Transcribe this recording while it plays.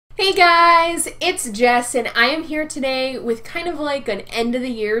Hey guys, it's Jess and I am here today with kind of like an end of the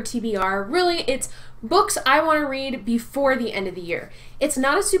year TBR. Really, it's books I want to read before the end of the year. It's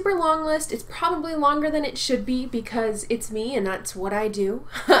not a super long list. It's probably longer than it should be because it's me and that's what I do.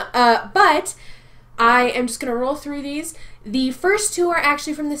 But I am just going to roll through these. The first two are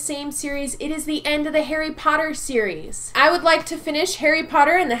actually from the same series. It is the end of the Harry Potter series. I would like to finish Harry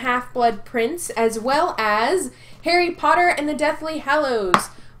Potter and the Half-Blood Prince as well as Harry Potter and the Deathly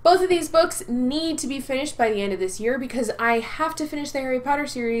Hallows. Both of these books need to be finished by the end of this year because I have to finish the Harry Potter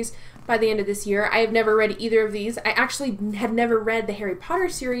series by the end of this year. I have never read either of these. I actually had never read the Harry Potter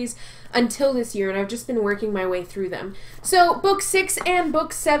series until this year, and I've just been working my way through them. So book 6 and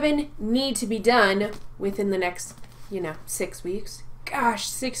book 7 need to be done within the next, 6 weeks. Gosh,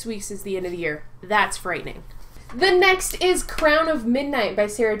 6 weeks is the end of the year. That's frightening. The next is Crown of Midnight by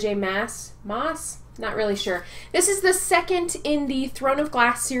Sarah J. Maas? Not really sure. This is the second in the Throne of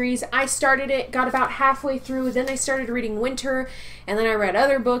Glass series. I started it, got about halfway through, then I started reading Winter, and then I read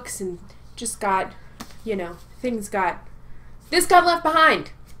other books and just got, this got left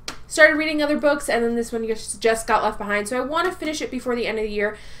behind. Started reading other books, and then this one just got left behind. So I want to finish it before the end of the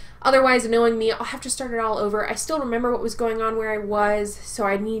year. Otherwise, knowing me, I'll have to start it all over. I still remember what was going on where I was, so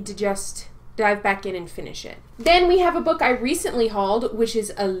I need to just dive back in and finish it. Then we have a book I recently hauled, which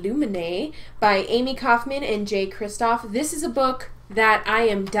is Illuminae by Amy Kaufman and Jay Kristoff. This is a book that I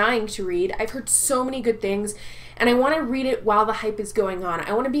am dying to read. I've heard so many good things, and I want to read it while the hype is going on.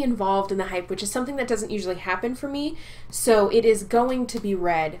 I want to be involved in the hype, which is something that doesn't usually happen for me, so it is going to be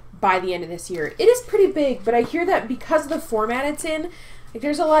read by the end of this year. It is pretty big, but I hear that because of the format it's in,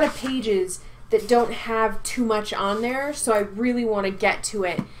 there's a lot of pages that don't have too much on there, so I really want to get to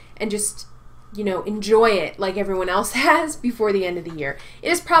it and just enjoy it like everyone else has before the end of the year.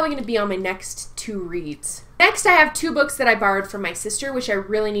 It is probably going to be on my next 2 reads. Next, I have 2 books that I borrowed from my sister, which I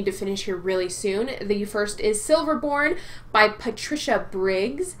really need to finish here really soon. The first is Silverborn by Patricia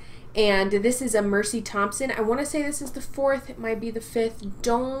Briggs, and this is a Mercy Thompson. I want to say this is the 4th, it might be the 5th,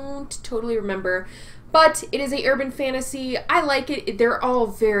 don't totally remember. But it is a urban fantasy. I like it. They're all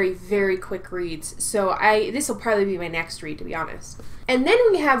very, very quick reads. So this will probably be my next read, to be honest. And then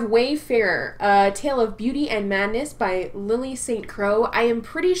we have Wayfarer, A Tale of Beauty and Madness by Lily St. Crow. I am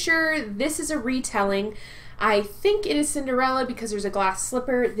pretty sure this is a retelling. I think it is Cinderella because there's a glass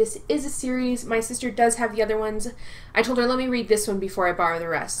slipper. This is a series. My sister does have the other ones. I told her, let me read this one before I borrow the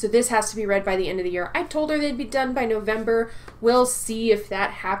rest. So this has to be read by the end of the year. I told her they'd be done by November. We'll see if that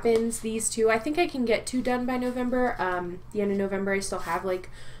happens, these 2. I think I can get 2 done by November. The end of November, I still have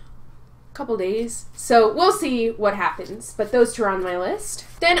like couple days. So we'll see what happens, but those 2 are on my list.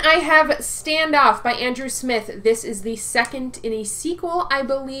 Then I have Standoff by Andrew Smith. This is the second in a sequel, I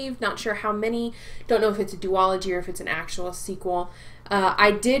believe. Not sure how many. Don't know if it's a duology or if it's an actual sequel.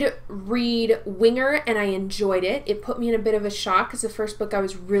 I did read Winger and I enjoyed it. It put me in a bit of a shock because the first book I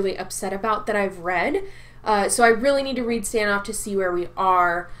was really upset about that I've read. So I really need to read Standoff to see where we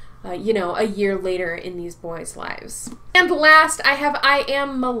are a year later in these boys' lives. And last, I have I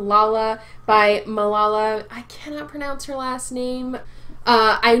Am Malala by Malala. I cannot pronounce her last name.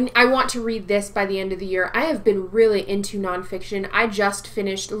 I want to read this by the end of the year. I have been really into nonfiction. I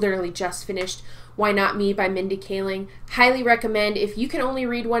literally just finished Why Not Me by Mindy Kaling. Highly recommend. If you can only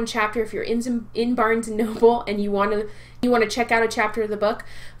read 1 chapter, if you're in Barnes & Noble and you want to check out a chapter of the book,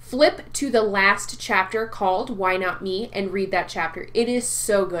 flip to the last chapter called Why Not Me and read that chapter. It is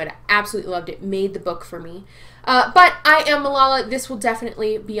so good. I absolutely loved it. Made the book for me. But I Am Malala. This will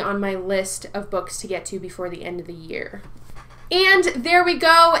definitely be on my list of books to get to before the end of the year. And there we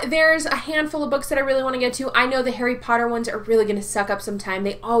go. There's a handful of books that I really want to get to. I know the Harry Potter ones are really going to suck up some time.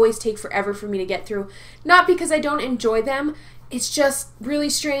 They always take forever for me to get through. Not because I don't enjoy them. It's just really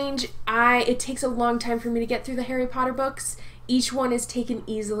strange. It takes a long time for me to get through the Harry Potter books. Each one is taken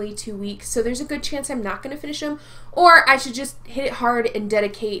easily 2 weeks, so there's a good chance I'm not going to finish them, or I should just hit it hard and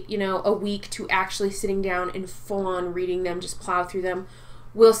dedicate, a week to actually sitting down and full-on reading them, just plow through them.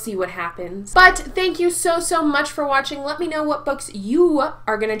 We'll see what happens. But thank you so much for watching. Let me know what books you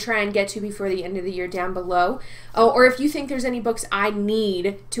are going to try and get to before the end of the year down below. Oh, or if you think there's any books I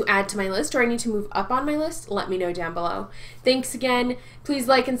need to add to my list or I need to move up on my list, let me know down below. Thanks again. Please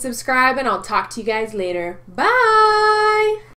like and subscribe, and I'll talk to you guys later. Bye!